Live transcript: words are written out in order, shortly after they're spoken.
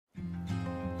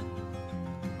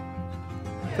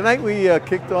Tonight we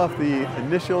kicked off the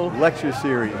initial lecture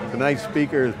series. Tonight's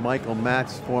speaker is Michael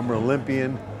Matz, former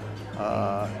Olympian,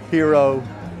 hero,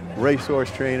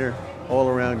 racehorse trainer,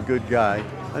 all-around good guy.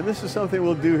 And this is something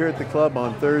we'll do here at the club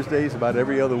on Thursdays about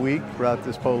every other week throughout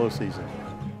this polo season.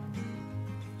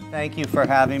 Thank you for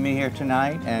having me here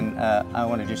tonight, and I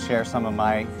want to just share some of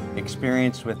my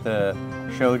experience with the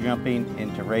show jumping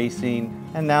into racing,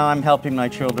 and now I'm helping my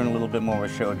children a little bit more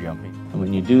with show jumping.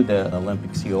 When you do the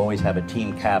Olympics, you always have a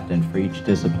team captain for each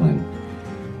discipline.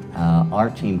 Our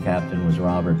team captain was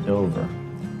Robert Dover,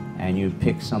 and you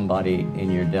pick somebody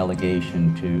in your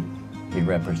delegation to be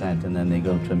represent, and then they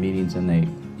go to meetings and they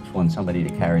want somebody to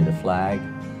carry the flag,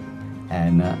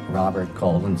 and Robert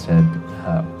called and said,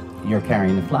 "You're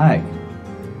carrying the flag."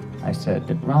 I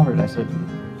said, "Robert," I said,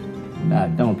 "Nah,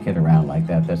 don't kid around like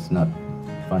that. That's not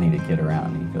funny to kid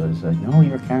around." He goes, "No,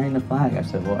 you're carrying the flag." I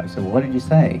said, "Well," "what did you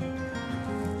say?"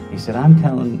 He said, I'm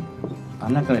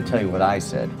not going to tell you what I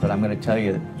said, but I'm going to tell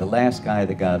you the last guy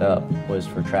that got up was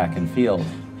for track and field."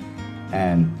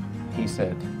 And he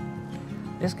said,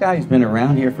 "This guy's been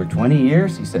around here for 20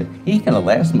 years. He said, "He ain't going to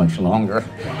last much longer."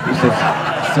 He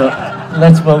said, "So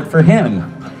let's vote for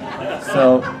him."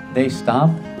 So they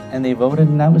stopped and they voted,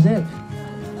 and that was it.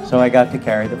 So I got to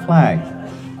carry the flag.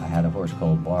 I had a horse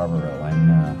called Barbaro,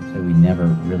 and so we never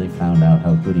really found out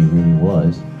how good he really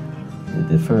was.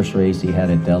 The first race he had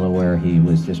at Delaware, he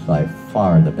was just by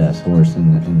far the best horse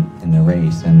in the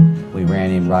race, and we ran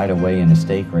him right away in a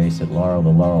stake race at Laurel, the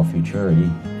Laurel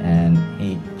Futurity, and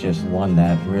he just won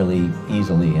that really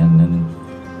easily.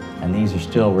 And these are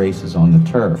still races on the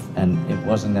turf, and it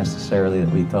wasn't necessarily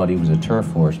that we thought he was a turf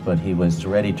horse, but he was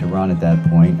ready to run at that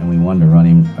point, and we wanted to run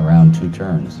him around 2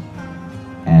 turns.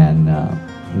 And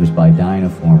he was by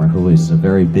Dynaformer, who is a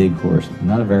very big horse,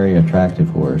 not a very attractive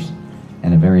horse,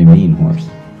 and a very mean horse.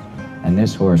 And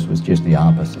this horse was just the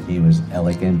opposite. He was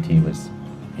elegant, he was,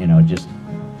 just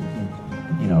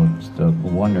a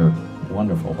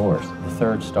wonderful horse. The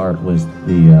third start was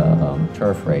the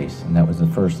turf race, and that was the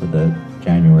first of the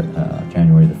January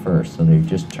the 1st, so they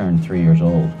just turned 3 years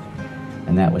old.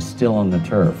 And that was still on the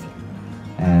turf.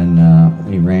 And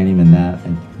we ran him in that,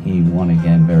 and he won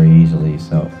again very easily.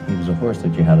 So he was a horse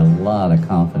that you had a lot of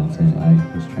confidence in.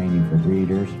 I was training for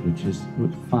breeders, which is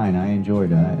fine. I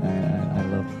enjoyed it. I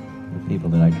love the people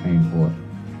that I trained for.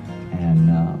 And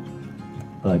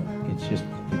but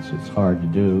it's hard to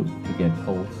do to get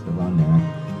colts to run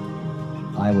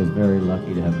there. I was very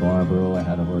lucky to have Barbaro. I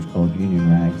had a horse called Union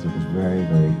Rags that was very,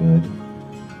 very good.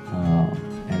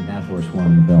 And that horse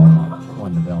won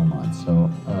the Belmont.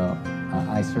 So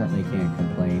I certainly can't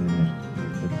complain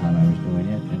the time I was doing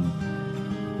it. And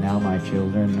now my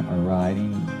children are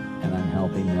riding, and I'm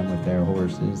helping them with their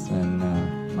horses, and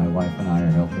my wife and I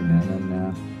are helping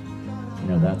them,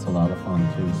 and that's a lot of fun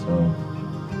too. So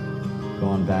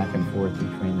going back and forth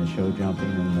between the show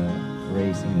jumping and the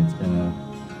racing, it's been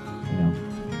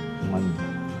one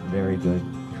very good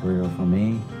career for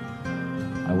me.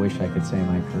 I wish I could say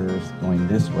my career is going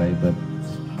this way, but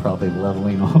it's probably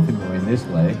leveling off and going this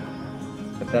way.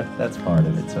 But that's part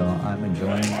of it, so I'm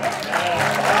enjoying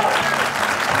it.